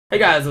Hey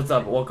guys, what's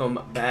up? Welcome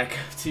back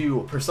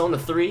to Persona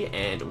 3,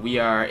 and we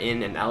are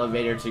in an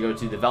elevator to go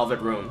to the Velvet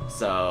Room.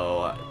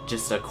 So,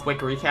 just a quick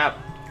recap.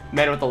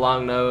 Man with the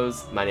long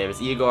nose, my name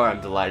is Igor, I'm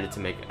delighted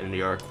to make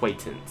your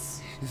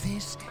acquaintance.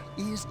 This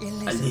is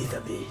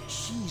Elizabeth.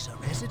 She's a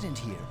resident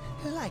here,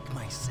 like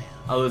myself.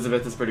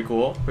 Elizabeth is pretty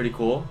cool,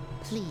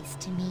 Pleased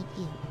to meet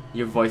you.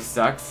 Your voice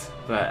sucks,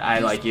 but I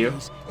like you.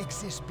 This place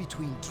exists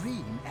between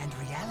dream and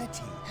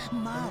reality,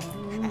 mind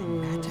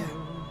and matter.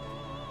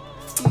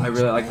 I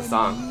really like the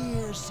song. It's been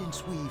years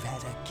since we've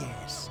had a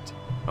guest.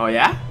 Oh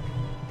yeah?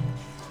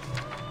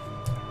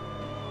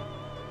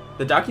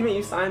 The document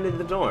you signed in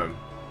the dorm.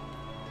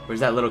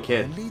 Where's that little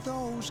kid? Only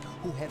those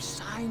who have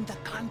signed the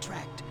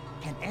contract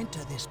can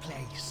enter this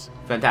place.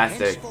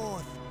 Fantastic.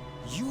 Henceforth,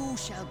 you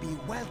shall be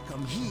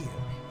welcome here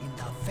in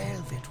the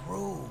Velvet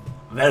Room.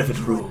 Velvet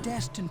You Room. are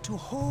destined to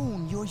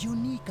hone your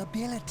unique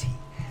ability,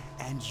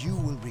 and you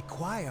will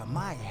require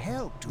my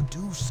help to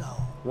do so.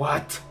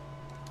 What?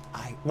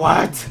 I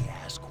What? only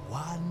ask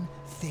one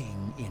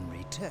thing in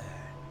return.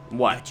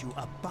 What? That you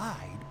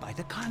abide by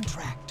the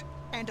contract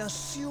and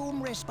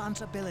assume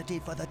responsibility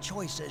for the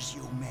choices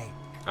you make.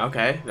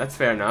 Okay, that's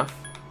fair enough.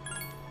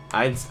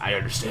 I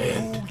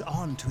understand. Hold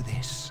on to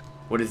this.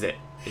 What is it?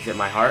 Is it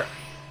my heart?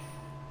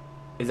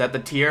 Is that the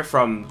tear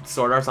from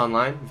Sword Arts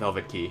Online?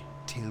 Velvet Key.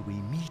 Till we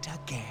meet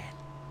again.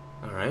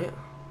 Alright.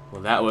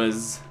 Well, that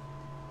was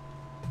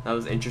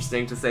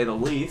interesting to say the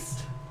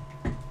least.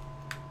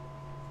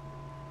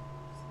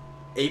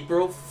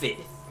 April 5th.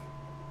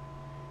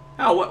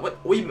 Oh,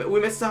 what? We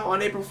missed out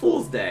on April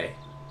Fool's Day.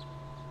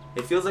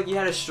 It feels like you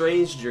had a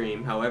strange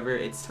dream. However,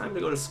 it's time to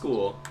go to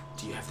school.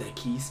 Do you have that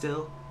key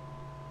still?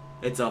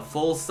 It's a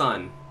full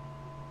sun.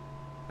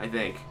 I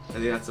think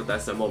that's what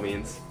that symbol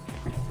means.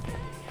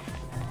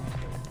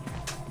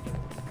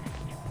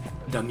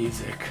 The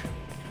music.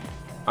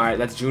 Alright,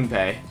 that's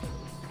Junpei.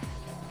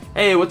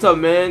 Hey, what's up,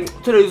 man?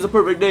 Today's a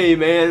perfect day,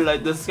 man.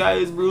 Like, the sky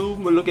is blue,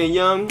 we're looking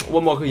young.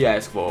 What more could you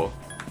ask for?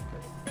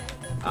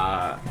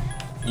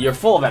 You're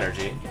full of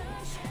energy.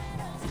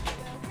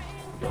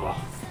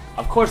 Oh,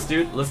 of course,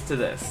 dude. Listen to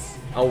this.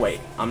 Oh, wait.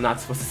 I'm not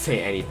supposed to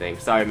say anything.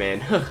 Sorry,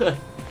 man.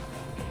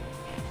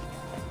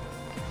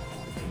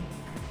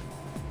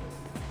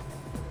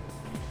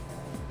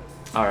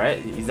 Alright,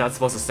 he's not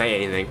supposed to say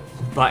anything,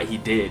 but he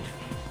did.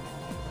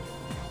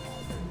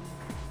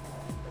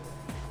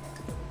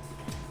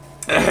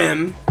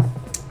 Ahem.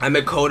 I'm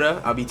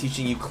Makoto. I'll be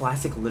teaching you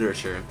classic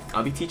literature.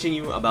 I'll be teaching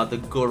you about the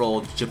good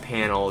old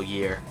Japan all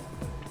year.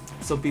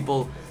 So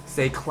people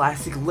say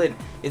classic lit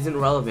isn't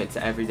relevant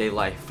to everyday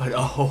life, but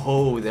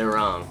oh, they're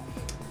wrong.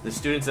 The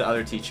students and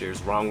other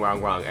teachers, wrong.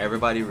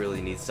 Everybody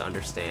really needs to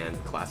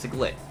understand classic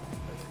lit.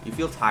 You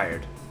feel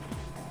tired.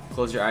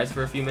 Close your eyes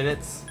for a few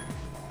minutes.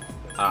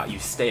 You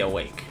stay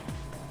awake.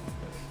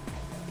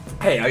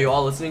 Hey, are you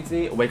all listening to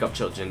me? Wake up,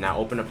 children. Now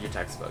open up your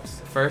textbooks.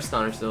 First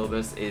on our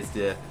syllabus is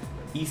the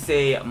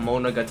Issei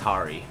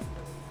Monogatari.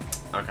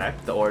 Okay,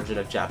 the origin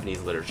of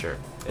Japanese literature.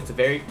 It's a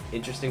very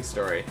interesting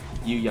story.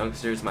 You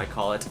youngsters might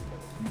call it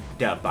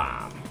the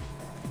bomb.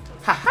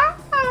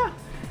 Haha!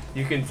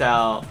 You can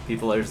tell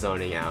people are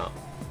zoning out.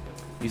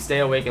 You stay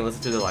awake and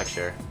listen to the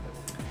lecture.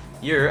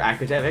 Your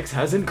academics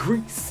has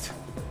increased.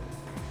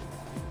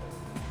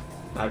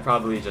 I'd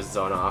probably just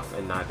zone off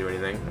and not do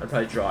anything. I'd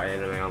probably draw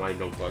anime on my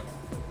notebook,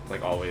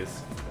 like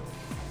always.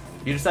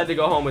 You decide to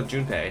go home with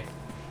Junpei.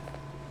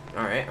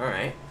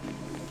 Alright.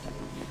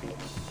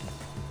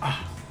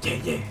 Ah,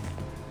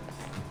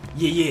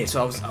 yeah.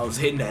 So I was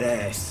hitting that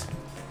ass.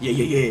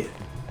 Yeah.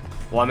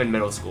 Well, I'm in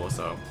middle school,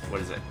 so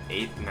what is it?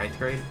 8th, 9th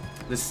grade?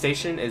 The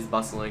station is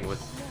bustling with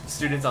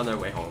students on their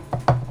way home.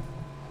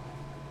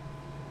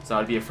 So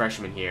I'd be a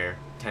freshman here,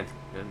 10th,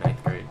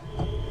 9th grade.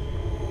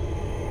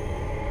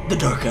 The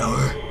dark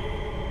hour.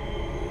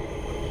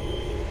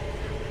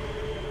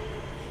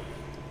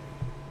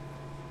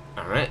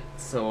 Alright,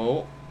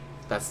 so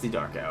that's the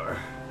dark hour.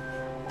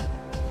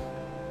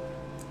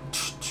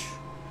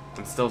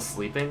 I'm still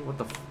sleeping? What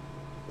the f—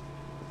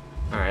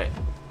 Alright.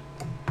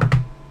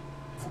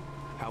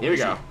 Here we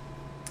go.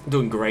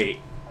 Doing great.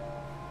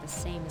 The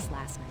same as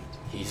last night.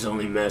 He's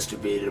only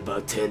masturbated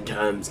about 10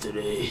 times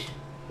today.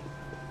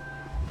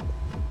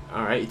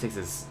 Alright, he takes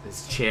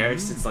his chair,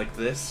 sits like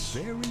this.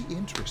 Very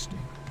interesting.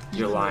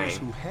 You're Even lying. Those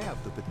who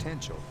have the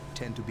potential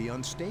tend to be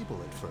unstable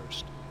at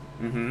first.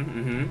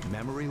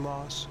 Memory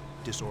loss,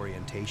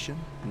 disorientation.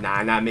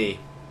 Nah, not me.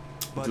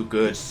 But Do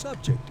good. this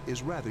subject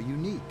is rather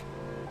unique.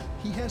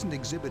 He hasn't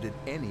exhibited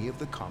any of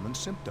the common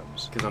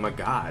symptoms. Because I'm a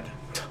god.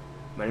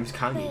 My name's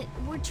Kami.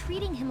 But we're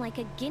treating him like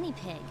a guinea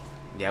pig.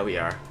 Yeah, we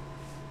are.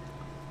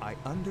 I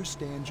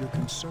understand your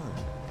concern,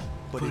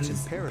 but But it's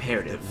it's imperative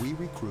imperative. that we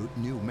recruit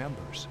new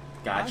members.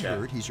 Gotcha. I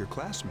heard he's your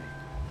classmate.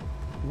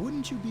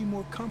 Wouldn't you be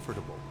more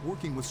comfortable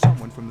working with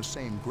someone from the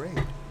same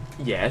grade?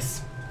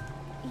 Yes,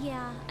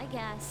 Yeah, I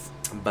guess.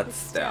 but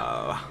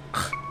still.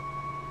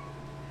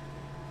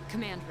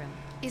 Command room.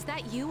 Is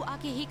that you,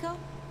 Akihiko?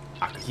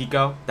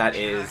 Akihiko? That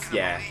is,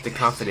 yeah, the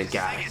confident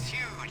guy. It's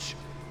huge.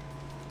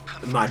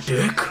 My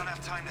dick? I don't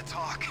have time to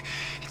talk.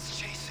 It's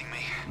chasing me.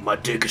 My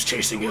dick is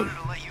chasing him.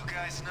 To let you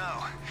guys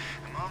know,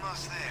 I'm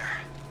almost there.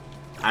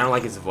 I don't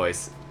like his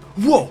voice.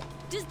 Whoa!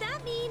 Does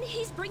that mean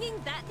he's bringing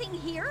that thing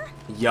here?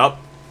 Yup.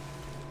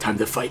 Time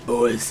to fight,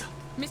 boys.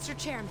 Mr.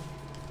 Chairman,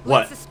 What?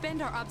 let's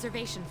suspend our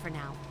observation for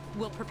now.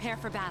 We'll prepare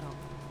for battle.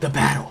 The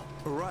battle.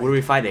 All right. What are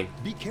we fighting?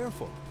 Be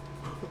careful.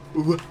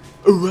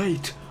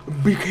 Right.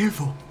 Be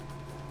careful.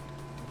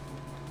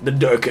 The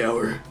dark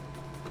hour.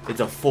 It's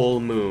a full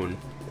moon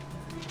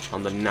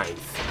on the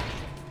 9th.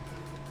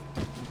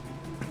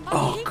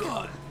 Oh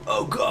god.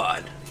 Oh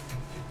god.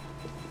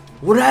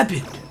 What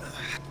happened?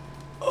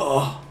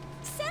 Oh.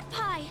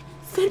 Senpai!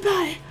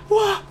 Senpai.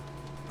 What?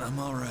 I'm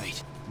all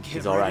right.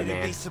 He's all right,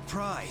 man. Be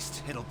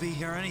surprised. It'll be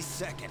here any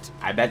second.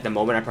 I bet the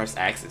moment I press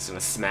X, it's gonna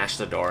smash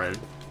the door in.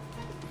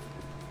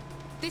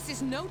 This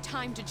is no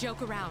time to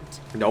joke around.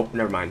 Nope,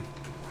 never mind.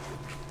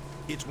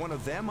 It's one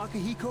of them,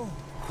 Akihiko?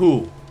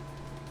 Who?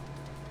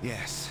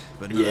 Yes,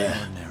 but not Yeah.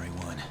 an ordinary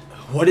one.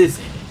 What is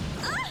it?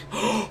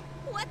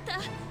 What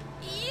the?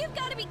 You've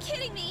got to be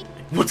kidding me!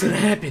 What's gonna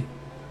happen?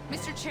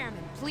 Mr.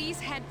 Chairman, please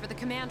head for the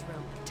command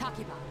room.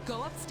 Takeba,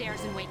 go upstairs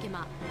and wake him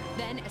up.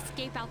 Then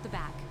escape out the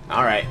back.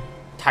 Alright.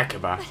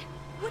 Takeba.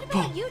 What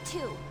about you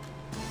two?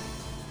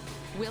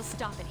 We'll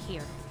stop it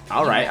here.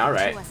 Alright, You won't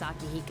alright. kill us,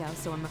 Akihiko,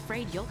 so I'm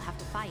afraid you'll have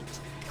to fight.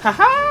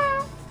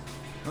 Haha!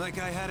 Like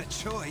I had a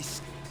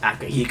choice.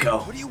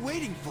 Akihiko. What are you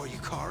waiting for,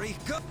 Yukari?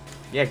 Go!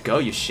 Yeah, go,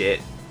 you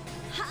shit.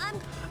 I'm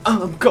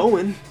I'm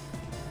going.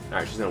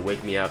 Alright, she's gonna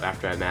wake me up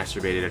after I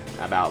masturbated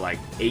about like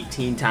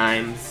 18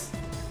 times.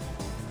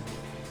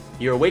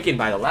 You're awakened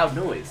by the loud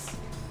noise.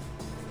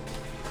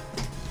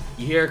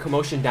 You hear a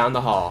commotion down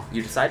the hall.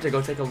 You decide to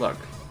go take a look.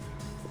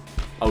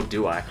 Oh,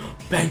 do I?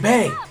 Bang,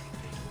 bang!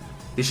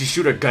 Did she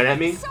shoot a gun at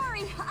me?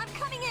 sorry, I'm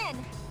coming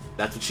in.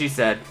 That's what she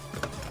said.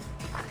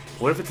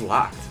 What if it's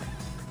locked?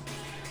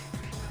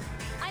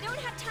 I don't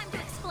have time to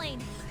explain.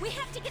 We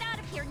have to get out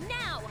of here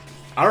now.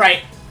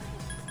 Alright.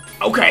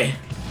 Okay.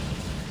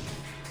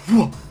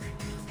 Whoa.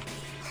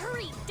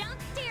 Hurry,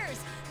 downstairs.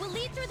 We'll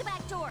lead through the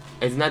back door.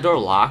 Isn't that door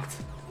locked?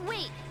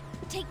 Wait,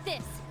 take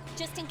this,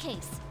 just in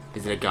case.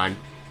 Is it a gun?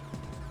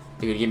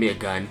 You're gonna give me a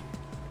gun?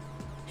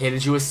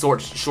 Handed you a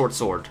short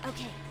sword.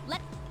 Okay,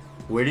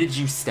 Where did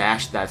you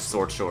stash that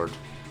sword?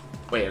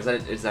 Wait, is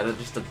that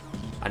just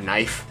a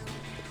knife?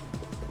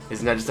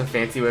 Isn't that just a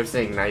fancy way of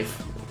saying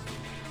knife?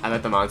 I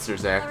bet the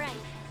monster's there. Alright,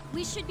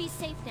 we should be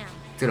safe now.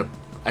 It's gonna,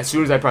 as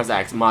soon as I press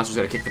X, monster's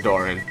gonna kick the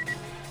door in.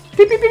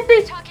 Beep, beep, beep,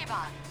 beep.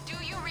 Takeba, do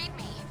you read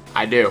me?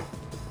 I do.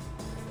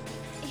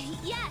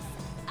 Yes,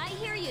 I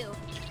hear you.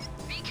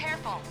 Be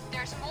careful.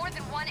 There's more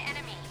than one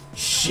enemy.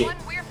 Shit. The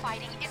one we're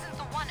fighting isn't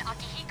the one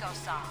Akihiko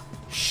saw.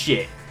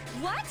 Shit.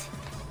 What?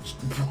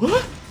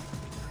 What?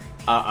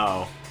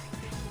 Uh-oh.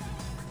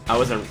 I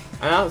was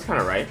kind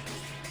of right.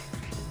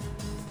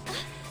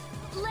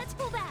 Let's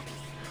pull back.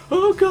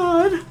 Oh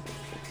god.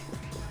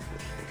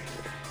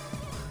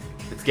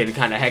 It's getting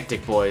kind of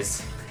hectic,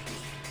 boys.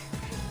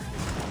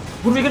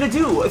 What are we gonna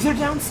do? They're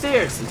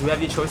downstairs. Do we have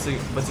any choice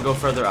but to go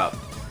further up?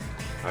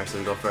 Alright, so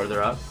we go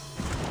further up.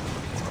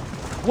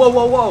 Whoa,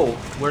 whoa, whoa!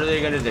 What are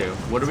they gonna do?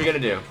 What are we gonna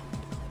do?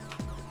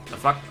 The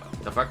fuck?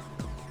 The fuck?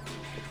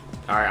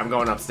 Alright, I'm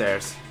going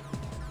upstairs.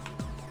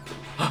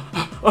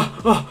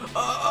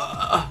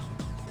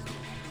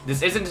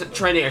 This isn't a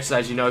training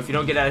exercise, you know. If you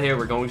don't get out of here,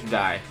 we're going to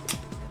die.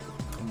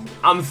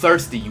 I'm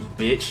thirsty, you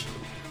bitch.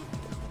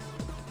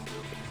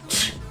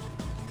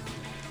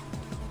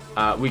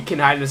 We can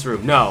hide in this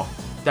room. No,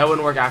 that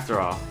wouldn't work after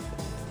all.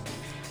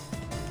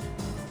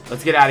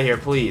 Let's get out of here,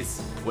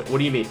 please. What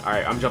do you mean?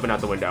 Alright, I'm jumping out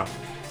the window.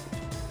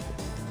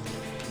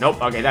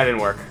 Nope, okay, that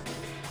didn't work.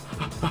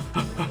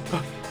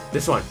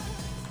 This one.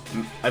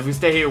 If we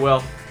stay here,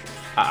 we'll...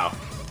 Uh-oh.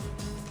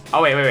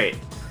 Oh, wait.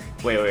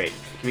 Wait.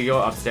 Can we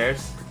go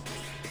upstairs?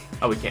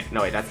 Oh, we can't.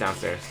 No, wait, that's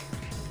downstairs.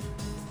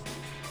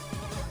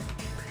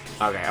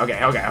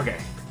 Okay.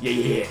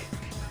 Yeah.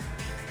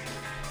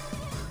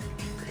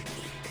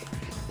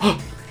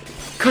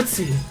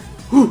 Cutscene!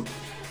 Whew.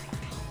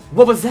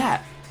 What was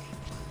that?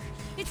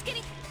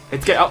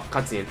 Oh,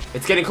 cutscene.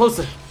 It's getting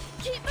closer.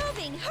 Keep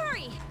moving,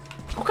 hurry.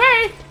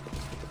 Okay.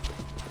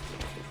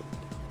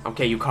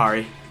 Okay,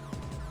 Yukari.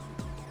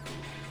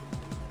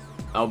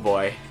 Oh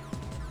boy.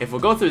 If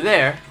we'll go through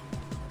there...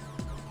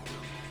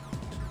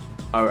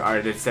 Or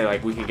did it say,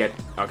 like, we can get...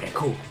 Okay,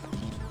 cool.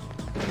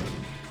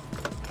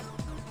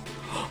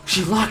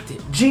 She locked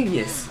it!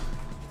 Genius!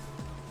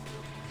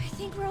 I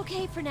think we're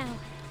okay for now.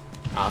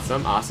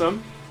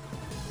 Awesome.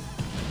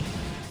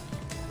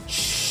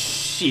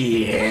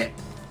 Shit.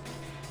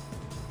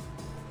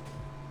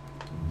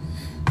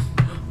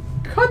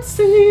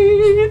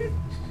 Cutscene!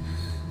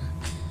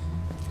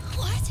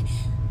 What?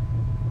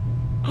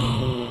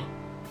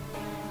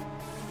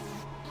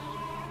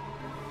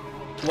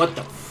 What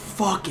the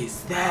fuck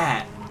is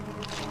that?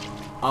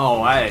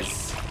 Oh,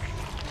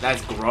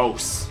 that's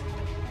gross.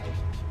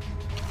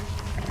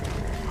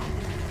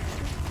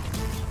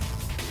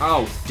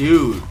 Oh,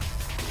 dude.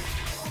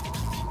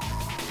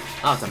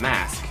 Oh, it's a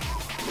mask.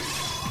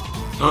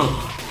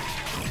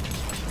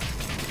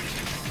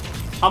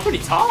 I'm pretty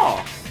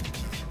tall.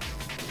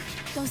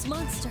 Those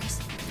monsters.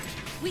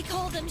 We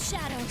call them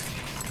shadows.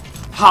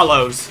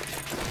 Hollows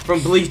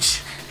from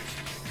Bleach.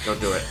 Don't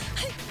do it.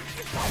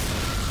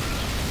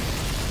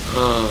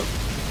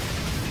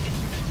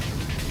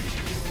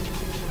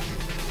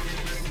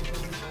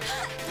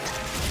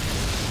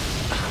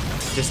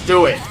 Just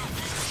do it.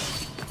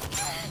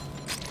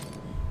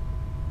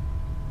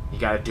 You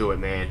gotta do it,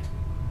 man.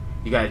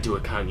 You gotta do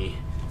it, Kangi.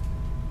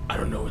 I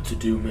don't know what to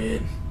do,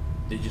 man.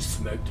 They just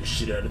smacked the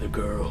shit out of the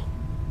girl.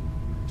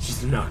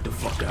 She's knocked the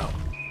fuck out.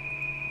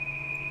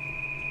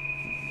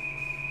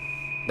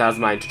 That was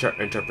my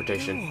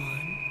interpretation.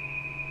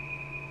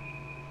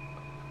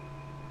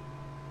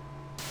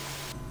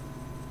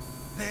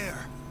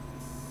 There.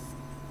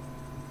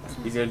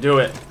 He's gonna do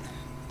it.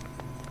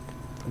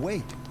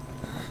 Wait.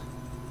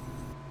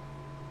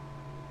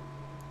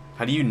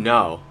 How do you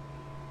know?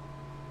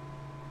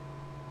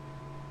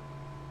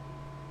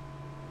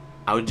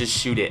 I would just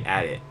shoot it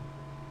at it.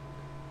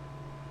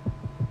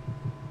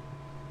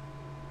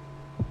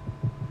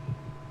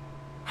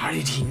 How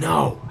did he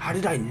know? How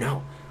did I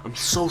know? I'm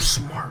so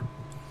smart.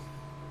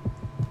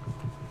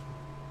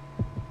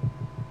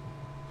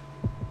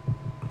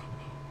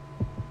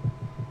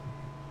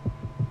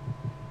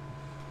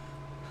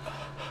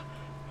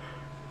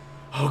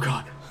 Oh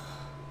god.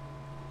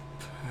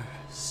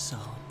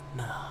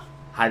 Persona.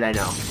 How did I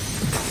know?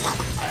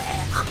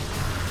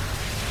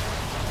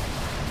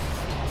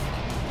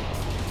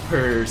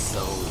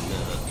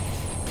 Persona.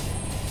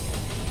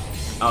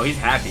 Oh, he's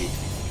happy.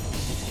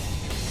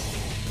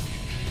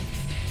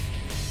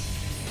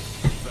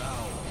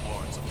 Thou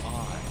art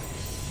I,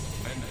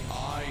 and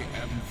I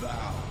am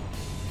thou.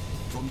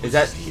 From Is the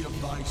that- sea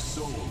of thy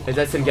soul, Is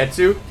that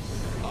Sengetsu?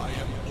 I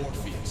am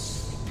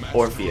Orpheus. Master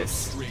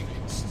Orpheus. of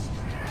strings.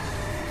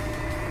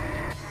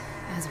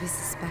 As we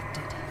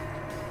suspected.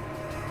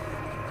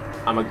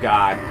 I'm a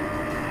god.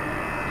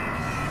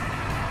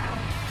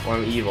 Or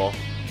I'm evil.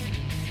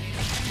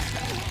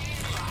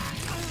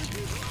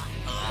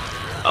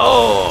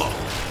 Oh!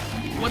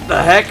 What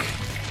the heck?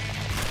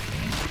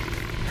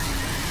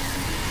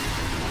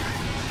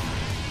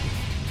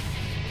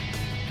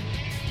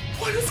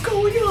 What is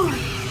going on?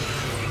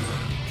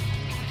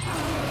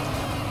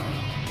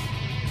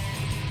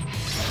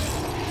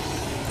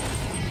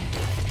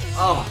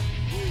 Oh.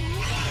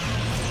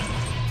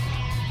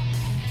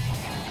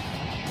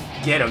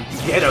 Get him,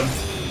 get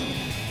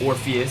him,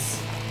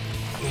 Orpheus.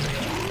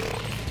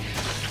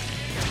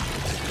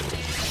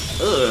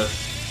 Ugh.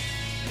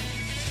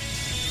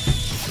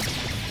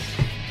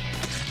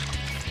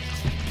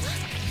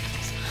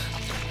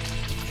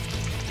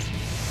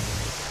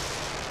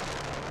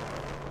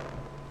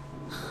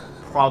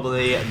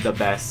 Probably the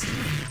best.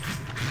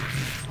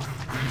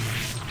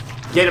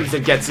 Get him,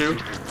 Sengetsu.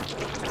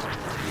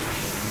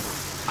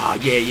 Oh,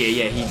 yeah,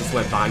 he just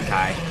went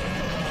Bankai.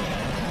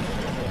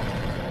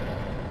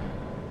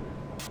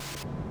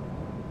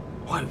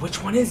 What?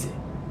 Which one is it?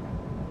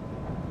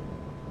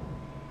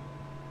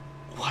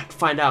 What?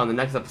 Find out in the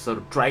next episode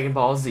of Dragon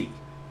Ball Z.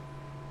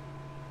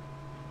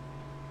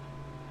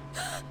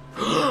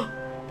 What on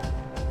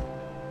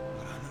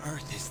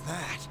earth is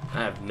that? I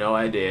have no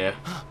idea.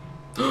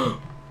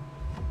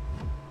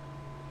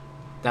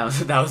 That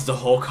was the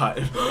whole cut.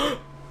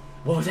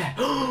 What was that?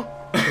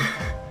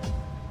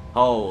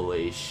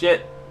 Holy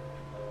shit.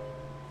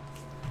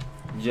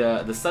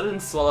 Yeah, the sudden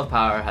swell of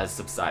power has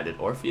subsided.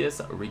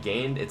 Orpheus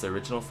regained its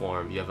original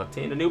form. You have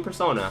obtained a new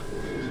persona.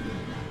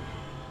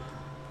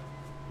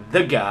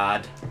 The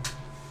god.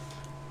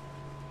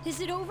 Is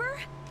it over?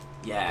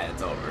 Yeah,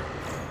 it's over.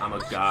 I'm a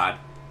god.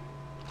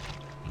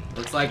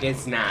 Looks like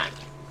it's not.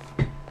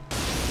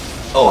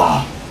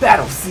 Oh,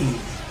 battle scene.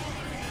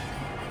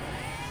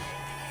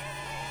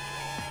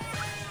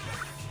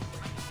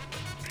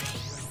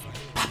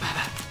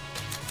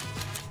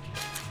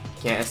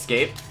 Can't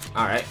escape.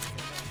 Alright.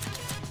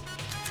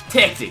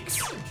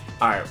 Tactics.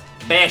 Alright.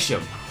 Bash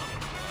him.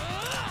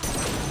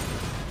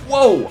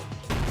 Whoa.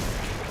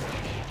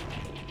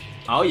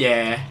 Oh,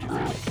 yeah.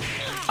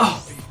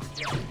 Oh.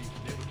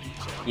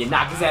 You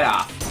knock his head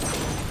off.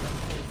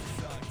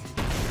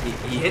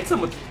 He hits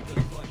him with...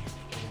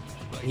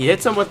 He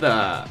hits him with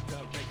the...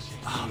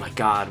 Oh my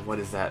god, what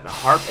is that? A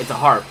harp? It's a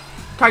harp.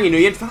 Kangi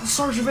Nuyen found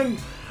surging.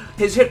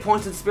 His hit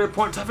points and spirit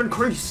points have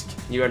increased.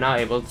 You are now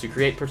able to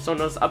create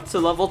personas up to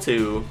level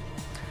 2.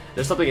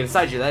 There's something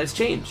inside you that has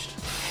changed.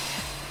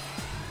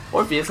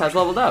 Orpheus has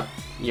leveled up.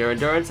 Your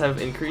endurance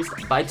have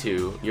increased by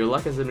 2. Your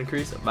luck has been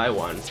increased by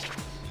 1.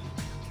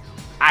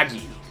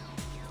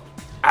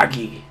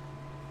 Agi.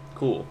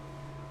 Cool.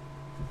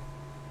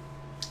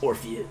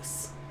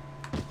 Orpheus.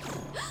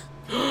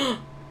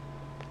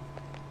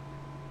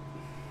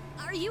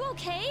 Are you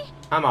okay?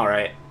 I'm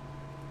alright.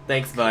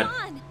 Thanks, bud. Come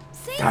on,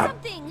 say Stop.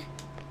 something.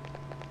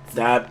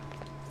 Stop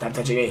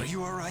touching Are me.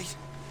 you alright?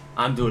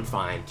 I'm doing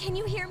fine. Can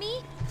you hear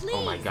me? Please.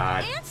 Oh my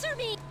god. Answer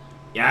me.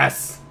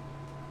 Yes!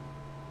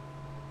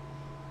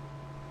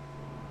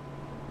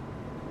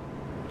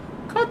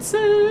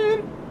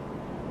 Cutscene!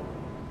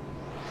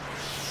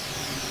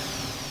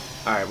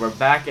 Alright, we're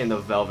back in the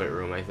Velvet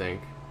Room, I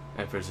think.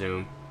 I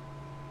presume.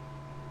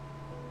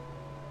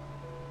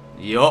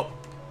 Yup.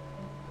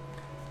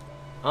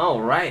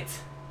 Alright.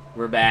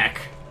 We're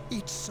back.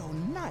 It's so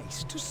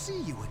nice to see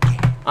you again.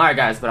 Alright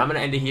guys, but I'm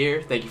gonna end it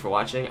here. Thank you for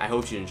watching. I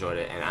hope you enjoyed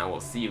it, and I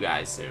will see you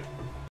guys soon.